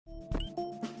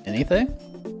Anything?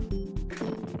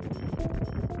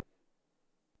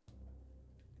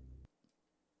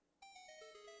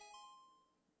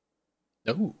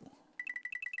 Oh.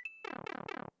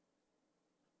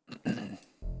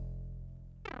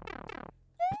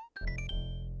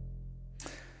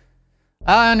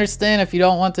 I understand if you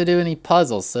don't want to do any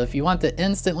puzzles, so if you want to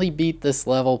instantly beat this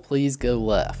level, please go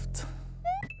left.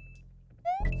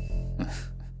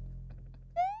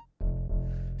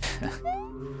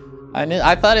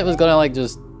 I thought it was gonna like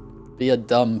just be a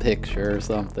dumb picture or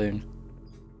something.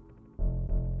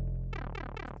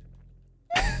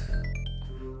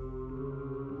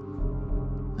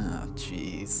 Oh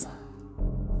jeez.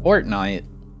 Fortnite,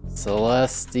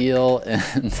 Celestial,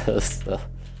 and stuff.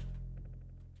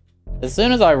 As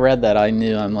soon as I read that, I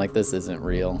knew, I'm like, this isn't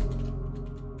real.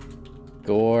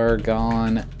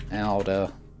 Gorgon,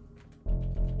 Alda,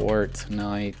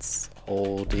 Fortnite's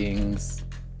Holdings,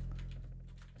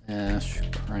 Ash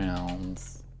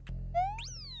Crowns.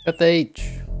 Got the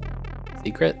H.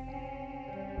 Secret?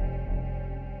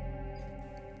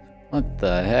 What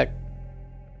the heck?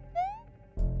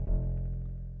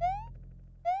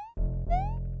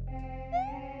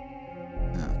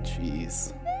 Oh,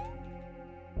 jeez.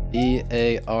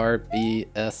 B-A-R-B-S-A-X-Y.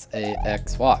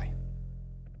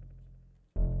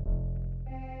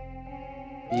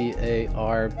 B-A-R-B-D-A-B-S.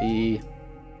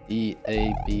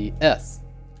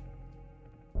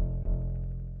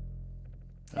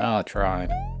 Oh,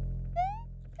 tried.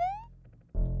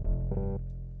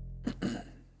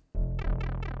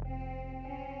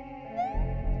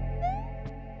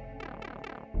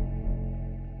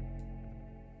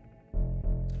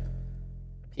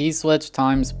 P-switch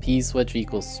times P-switch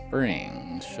equals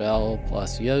spring. Shell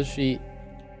plus Yoshi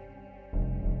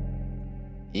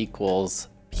equals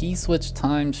P-switch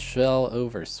times shell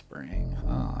over spring.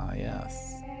 Ah,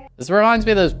 yes. This reminds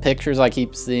me of those pictures I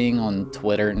keep seeing on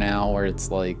Twitter now where it's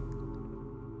like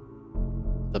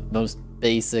the most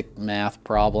basic math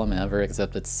problem ever,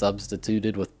 except it's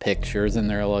substituted with pictures and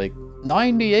they're like,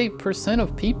 98%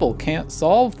 of people can't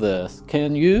solve this.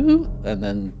 Can you? And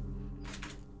then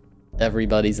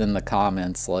everybody's in the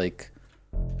comments like,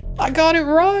 I got it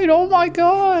right, oh my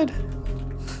god!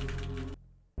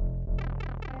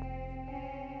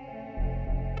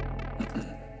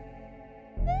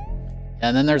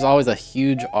 And then there's always a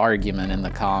huge argument in the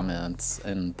comments,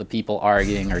 and the people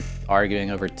arguing are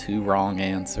arguing over 2 wrong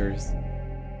answers.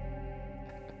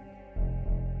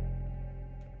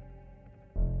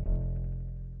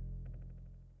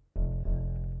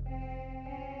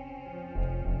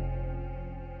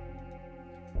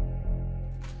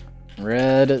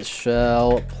 Red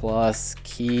shell plus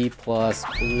key plus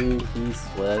blue key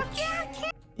switch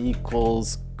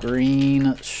equals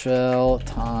green shell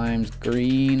times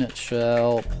green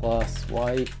shell plus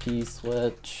white key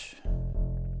switch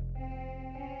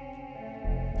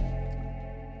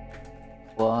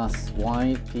plus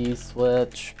white key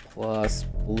switch plus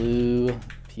blue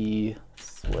P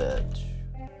switch.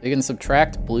 You can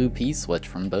subtract blue P switch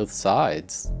from both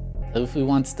sides. Tofu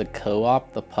wants to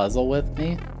co-op the puzzle with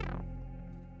me.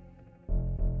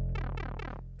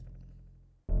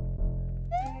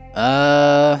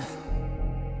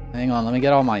 Hang on, let me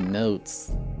get all my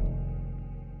notes.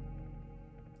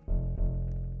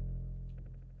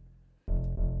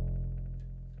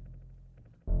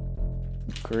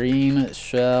 Green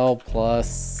shell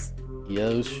plus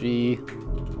Yoshi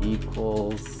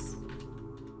equals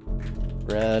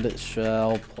red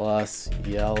shell plus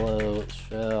yellow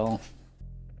shell.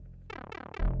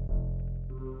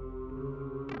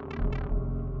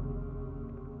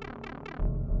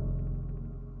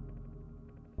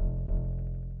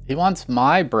 He wants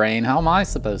my brain. How am I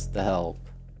supposed to help?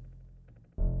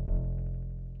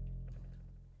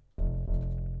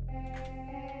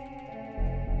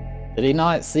 Did he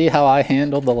not see how I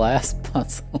handled the last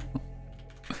puzzle?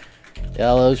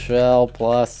 Yellow shell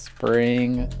plus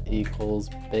spring equals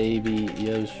baby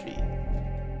Yoshi.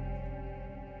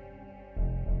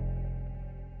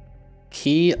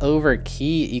 Key over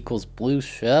key equals blue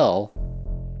shell.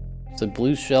 So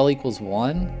blue shell equals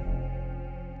 1?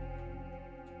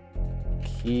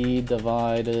 Key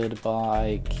divided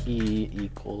by key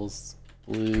equals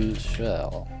blue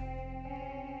shell.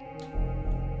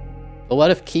 But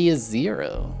what if key is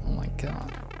 0? Oh my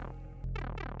god.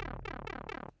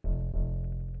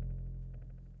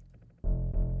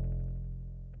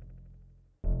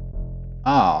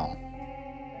 Oh.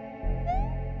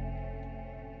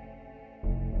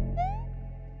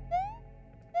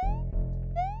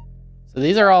 So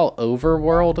these are all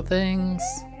overworld things?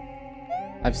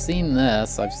 I've seen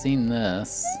this, I've seen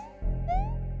this.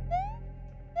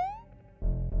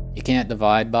 You can't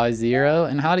divide by 0,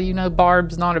 and how do you know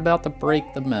Barb's not about to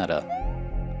break the meta?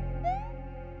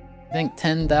 I think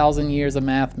 10,000 years of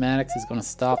mathematics is gonna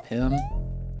stop him.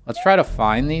 Let's try to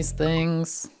find these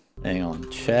things. Hang on,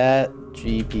 Chat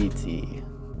GPT.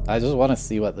 I just wanna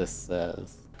see what this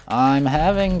says. I'm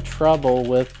having trouble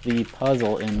with the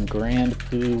puzzle in Grand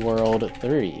Poo World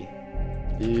 3.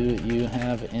 Do you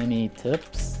have any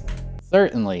tips?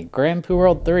 Certainly, Grand Poo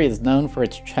World 3 is known for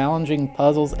its challenging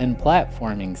puzzles and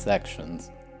platforming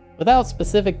sections. Without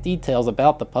specific details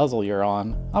about the puzzle you're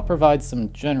on, I'll provide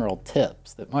some general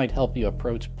tips that might help you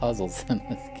approach puzzles in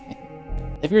this game.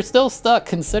 If you're still stuck,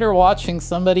 consider watching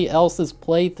somebody else's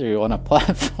playthrough on a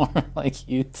platform like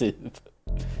YouTube.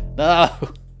 No!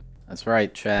 That's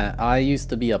right, chat. I used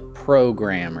to be a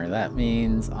programmer. That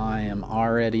means I am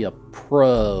already a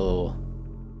pro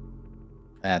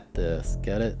at this.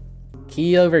 Get it?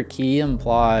 Key over key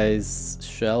implies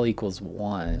shell equals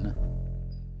 1.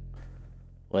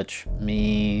 Which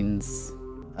means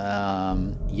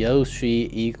Yoshi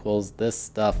equals this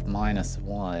stuff minus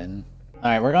 1.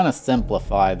 Alright, we're gonna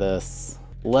simplify this.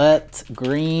 Let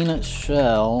green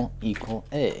shell equal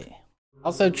A.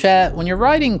 Also, chat, when you're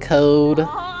writing code,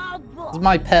 this is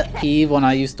my pet peeve when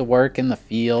I used to work in the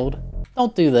field.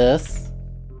 Don't do this.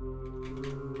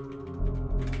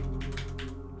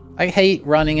 I hate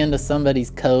running into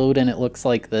somebody's code and it looks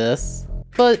like this.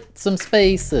 Put some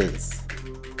spaces.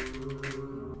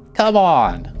 Come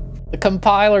on. The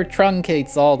compiler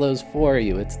truncates all those for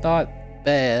you. It's not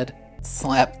bad.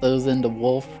 Slap those into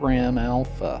Wolfram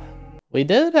Alpha. We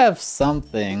did have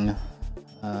something.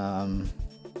 I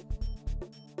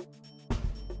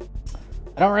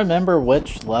don't remember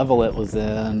which level it was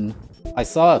in. I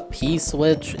saw a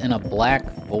P-switch in a black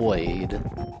void.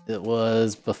 It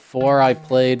was before I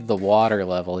played the water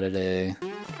level today.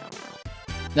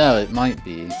 No, it might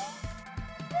be.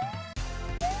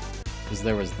 Because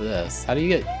there was this. How do you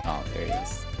get... Oh, there he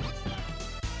is.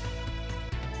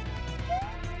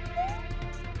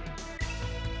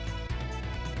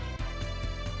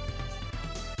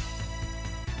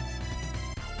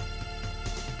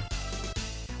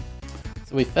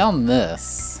 So we found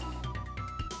this.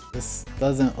 This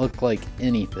doesn't look like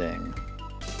anything.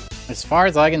 As far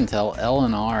as I can tell, L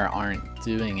and R aren't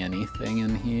doing anything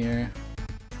in here.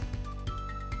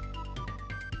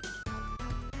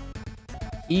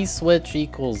 E-switch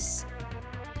equals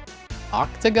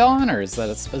octagon, or is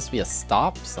that supposed to be a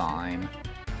stop sign?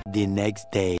 The next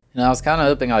day. You know, I was kind of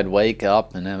hoping I'd wake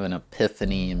up and have an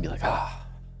epiphany and be like, ah,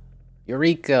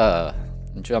 Eureka!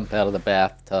 And jump out of the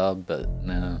bathtub, but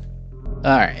no.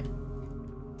 Alright.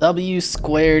 W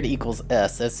squared equals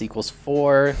S. S equals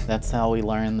 4. That's how we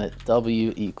learn that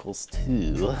W equals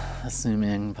 2,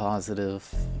 assuming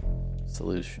positive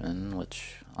solution,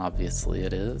 which obviously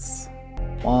it is.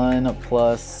 1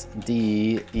 plus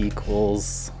D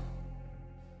equals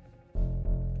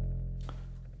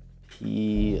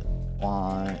Py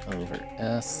over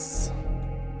S.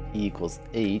 P equals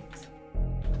 8.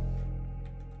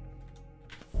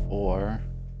 4.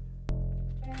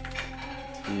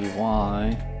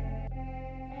 2y.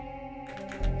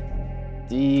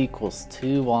 D equals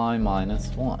 2y minus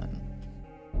 1.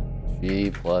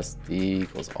 G plus D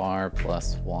equals R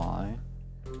plus Y.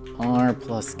 R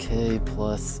plus K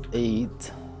plus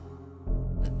 8.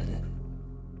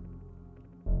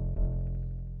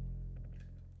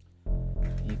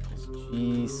 Equals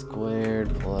G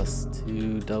squared plus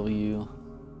 2W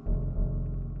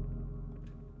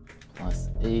plus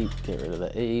 8. Get rid of the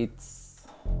 8s.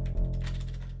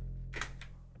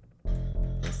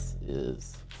 This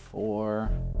is 4.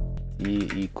 D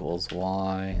equals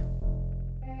Y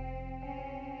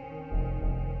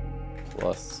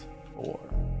plus 4.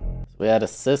 So we had a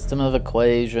system of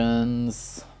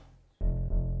equations.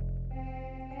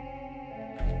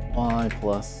 Y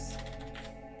plus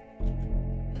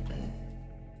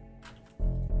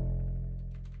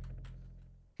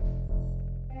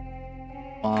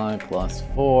Y plus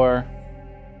 4.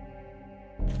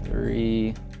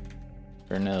 3.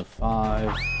 Or no,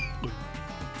 5.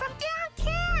 From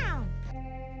downtown.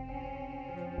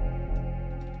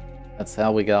 That's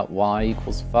how we got Y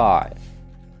equals 5.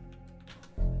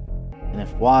 And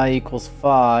if Y equals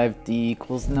 5, D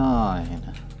equals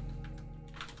 9.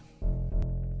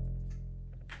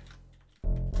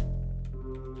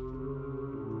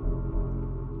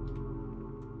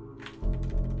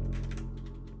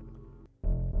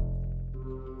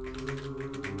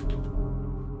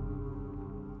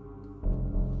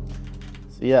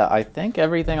 So yeah, I think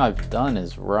everything I've done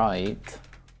is right.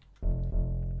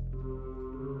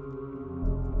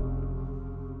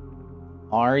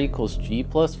 R equals G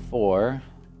plus 4.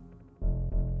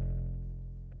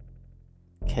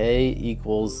 K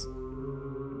equals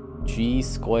G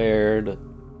squared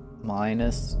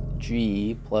minus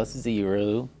G plus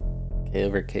 0. K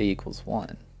over K equals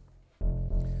 1.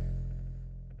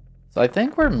 So I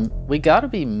think we gotta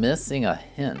be missing a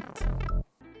hint.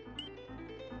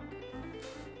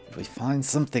 Did we find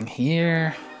something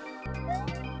here?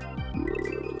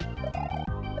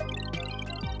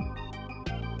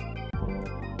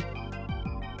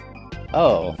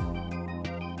 Oh.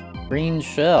 Green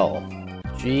shell.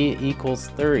 G equals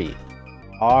 3.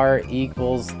 R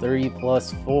equals 3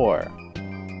 plus 4.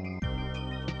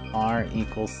 R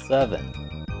equals 7.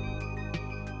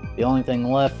 The only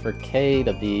thing left for K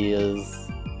to be is...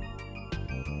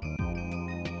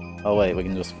 Oh wait, we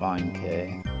can just find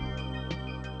K.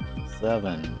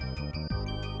 7.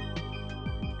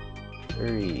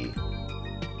 3.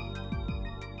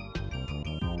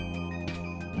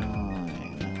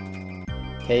 9.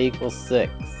 K equals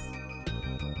 6.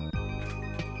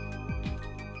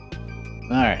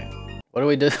 Alright. What do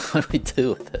we do? What do we do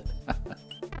with it?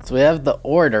 So we have the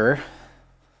order.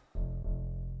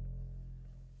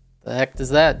 The heck does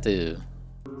that do?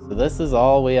 So this is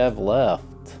all we have left.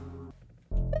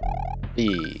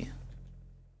 B.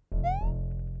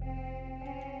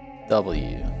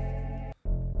 W.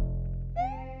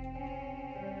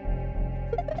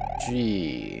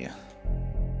 G.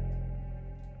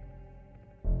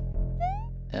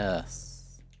 S.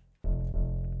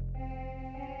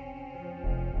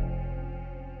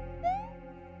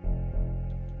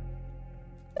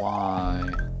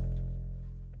 Y.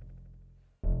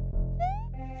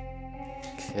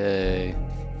 K.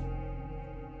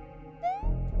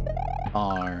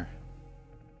 R.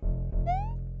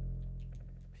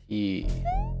 P.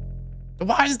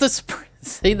 Why is this?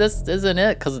 See, this isn't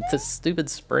it because this stupid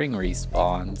spring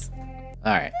respawns.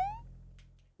 Alright.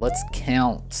 Let's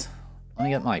count. Let me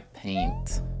get my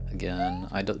paint again.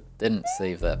 I didn't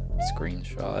save that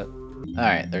screenshot.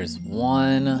 Alright, there's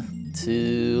 1,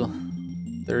 2,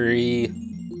 3,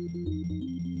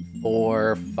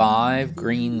 4, 5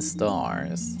 green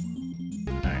stars.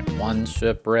 Alright, 1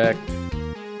 shipwreck.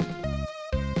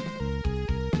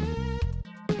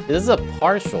 This is a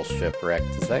partial shipwreck.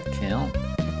 Does that count?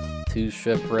 2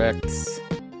 shipwrecks.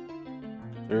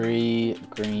 3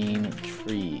 green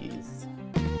trees.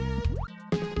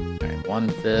 Alright, 1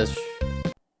 fish.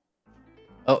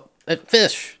 Oh, a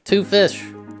fish! 2 fish!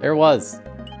 There was.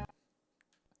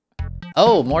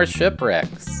 Oh, more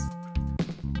shipwrecks.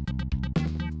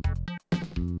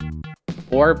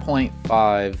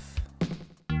 4.5.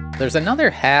 There's another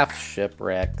half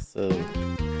shipwreck, so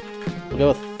we'll go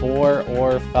with 4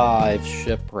 or 5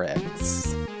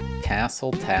 shipwrecks.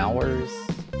 Castle towers.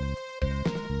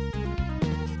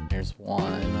 There's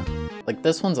 1. Like,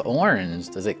 this one's orange.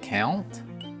 Does it count?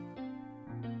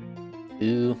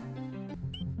 2,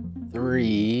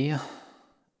 3.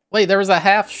 Wait, there was a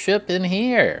half ship in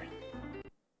here.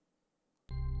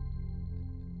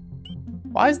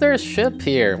 Why is there a ship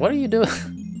here? What are you doing?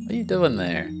 What are you doing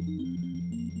there?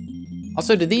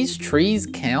 Also, do these trees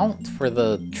count for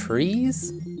the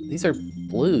trees? These are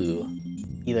blue.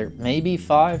 Either maybe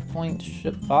 5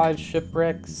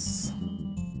 shipwrecks.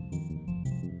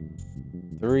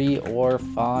 3 or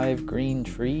 5 green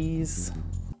trees.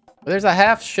 There's a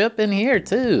half ship in here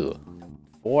too.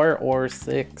 4 or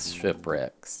 6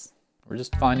 shipwrecks. We're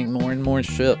just finding more and more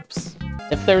ships.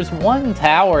 If there's 1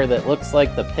 tower that looks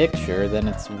like the picture, then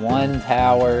it's 1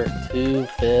 tower, 2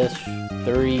 fish,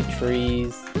 3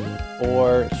 trees,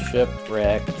 4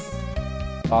 shipwrecks,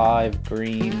 5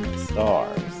 green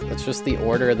stars. That's just the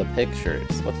order of the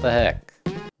pictures. What the heck?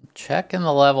 I'm checking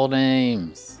the level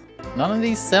names. None of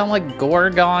these sound like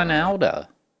Gorgon Alda.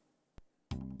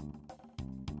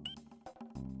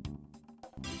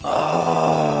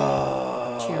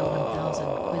 Oh. Cheer 1000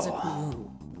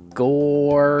 quizzical.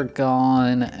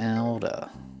 Gorgon Alda.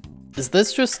 Is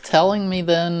this just telling me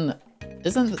then?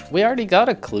 We already got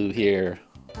a clue here.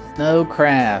 Snow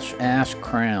Crash, Ash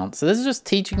Crown. So this is just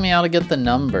teaching me how to get the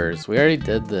numbers. We already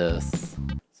did this.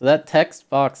 So that text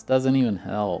box doesn't even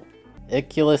help.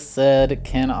 Iculus said,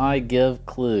 can I give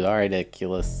clue? All right,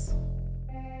 Iculus.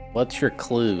 What's your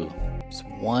clue? There's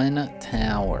 1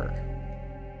 tower.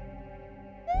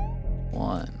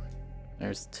 1.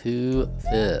 There's 2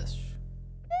 fish.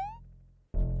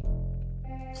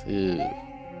 2.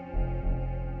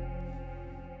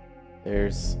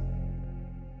 There's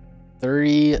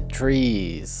 3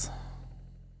 trees.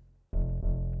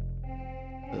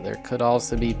 So there could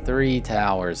also be 3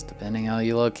 towers, depending how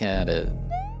you look at it.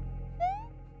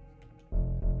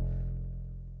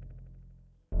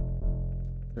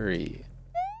 3.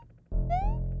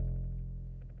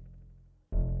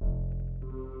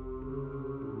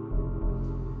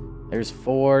 There's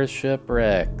 4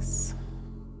 shipwrecks.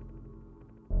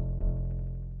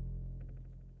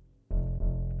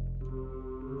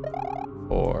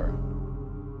 Four.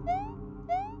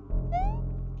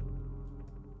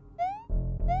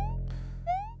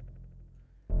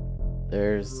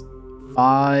 There's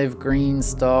 5 green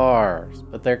stars,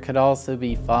 but there could also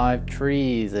be 5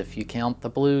 trees if you count the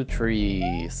blue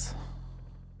trees.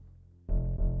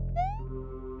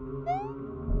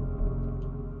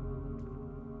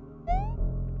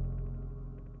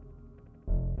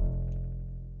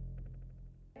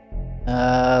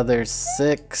 There's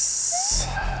 6.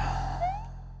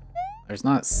 There's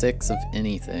not 6 of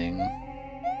anything.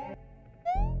 I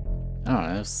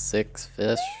don't know, 6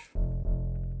 fish.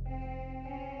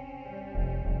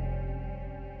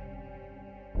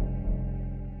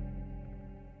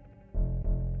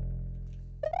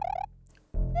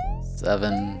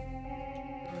 Seven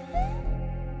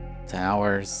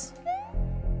towers.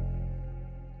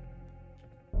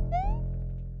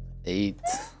 8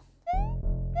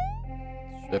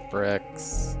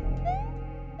 shipwrecks.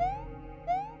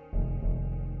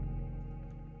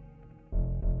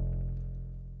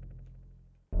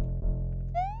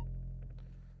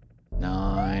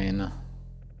 9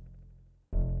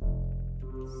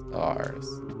 stars.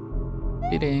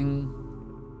 Eating.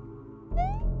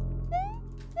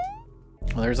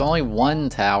 Well, there's only one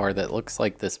tower that looks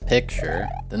like this picture.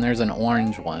 Then there's an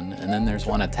orange one, and then there's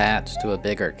one attached to a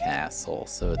bigger castle.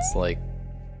 So it's like,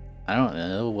 I don't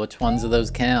know, which ones of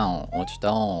those count, which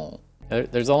don't.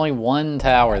 There's only one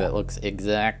tower that looks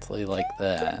exactly like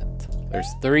that.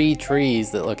 There's 3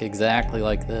 trees that look exactly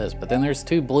like this, but then there's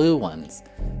 2 blue ones.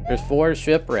 There's 4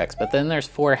 shipwrecks, but then there's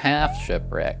 4 half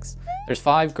shipwrecks. There's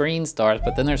 5 green stars,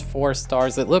 but then there's 4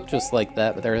 stars that look just like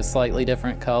that, but they're a slightly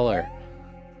different color.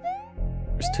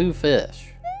 There's 2 fish.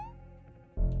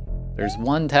 There's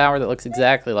 1 tower that looks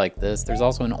exactly like this. There's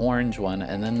also an orange one,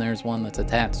 and then there's one that's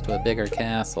attached to a bigger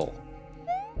castle.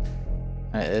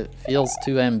 It feels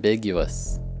too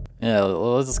ambiguous. Yeah,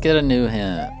 let's get a new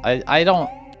hint. I don't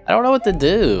know what to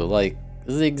do. Like,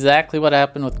 this is exactly what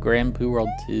happened with Grand Poo World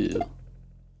 2.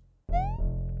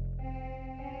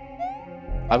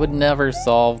 I would never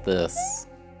solve this.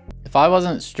 If I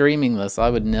wasn't streaming this, I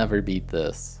would never beat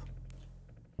this.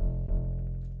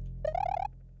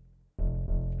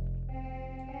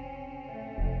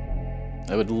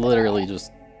 I would literally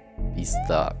just be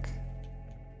stuck.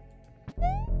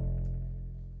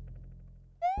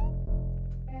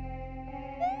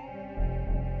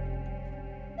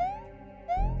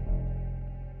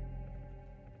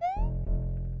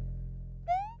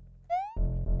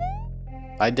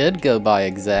 I did go by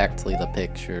exactly the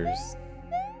pictures.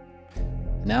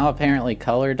 Now apparently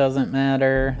color doesn't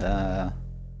matter.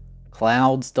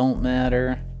 Clouds don't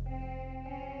matter.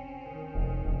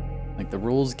 Like, the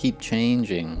rules keep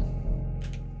changing.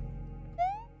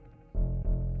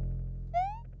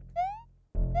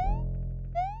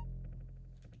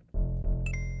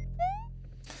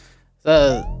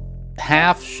 So,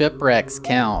 half shipwrecks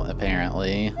count,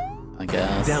 apparently, I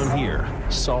guess. Down here,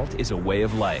 salt is a way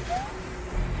of life.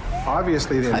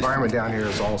 Obviously, the environment down here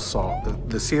is all salt.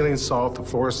 The ceiling's salt, the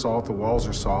floor is salt, the walls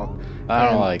are salt. I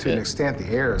don't and like it. to an extent, the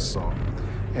air is salt.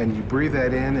 And you breathe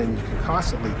that in, and you can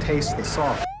constantly taste the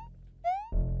salt.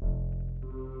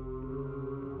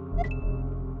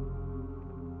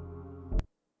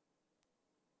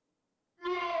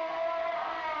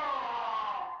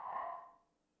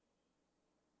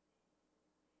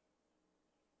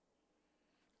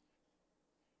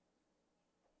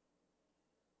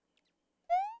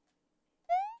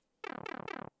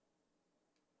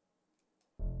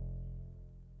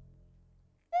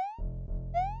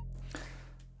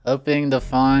 Hoping to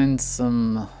find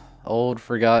some old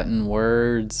forgotten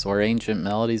words or ancient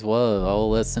melodies. Whoa, I'll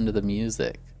listen to the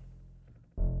music.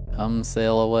 Come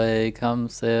sail away, come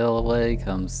sail away,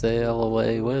 come sail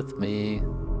away with me.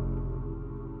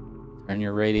 Turn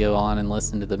your radio on and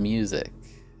listen to the music.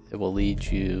 It will lead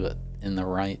you in the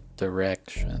right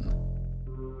direction.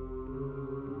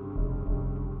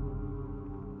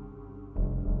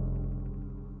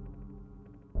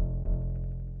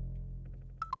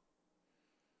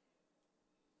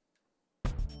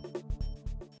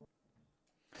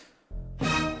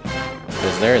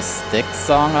 Is there a stick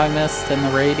song I missed in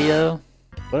the radio?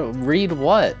 Read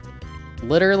what?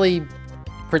 Literally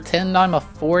pretend I'm a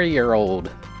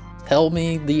 4-year-old. Tell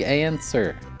me the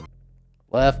answer.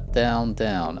 Left, down,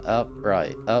 down, up,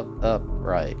 right, up,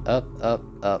 right, up,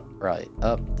 right,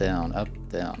 up, down, up,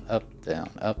 down, up,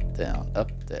 down, up, down,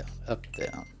 up, down, up,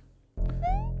 down.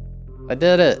 I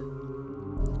did it.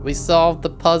 We solved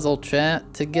the puzzle,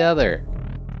 chat, together.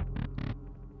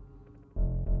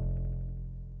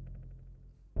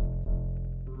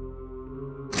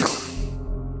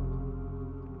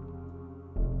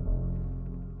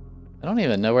 don't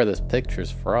even know where this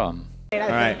picture's from. All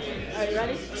right. Are you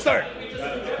ready? Start.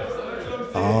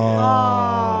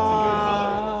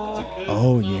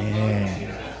 Oh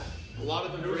yeah.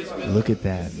 Look at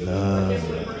that love.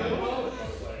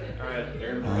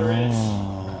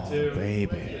 Oh,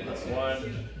 baby.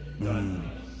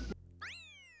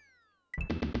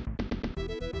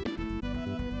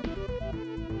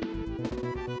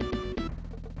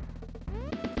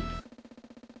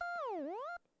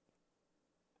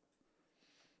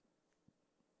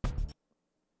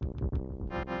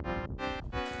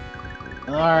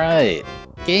 Alright,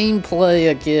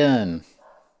 gameplay again.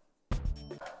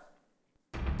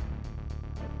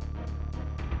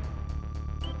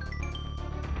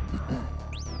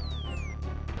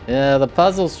 Yeah, the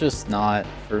puzzle's just not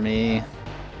for me.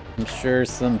 I'm sure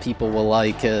some people will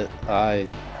like it. I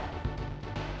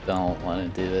don't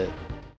want to do it.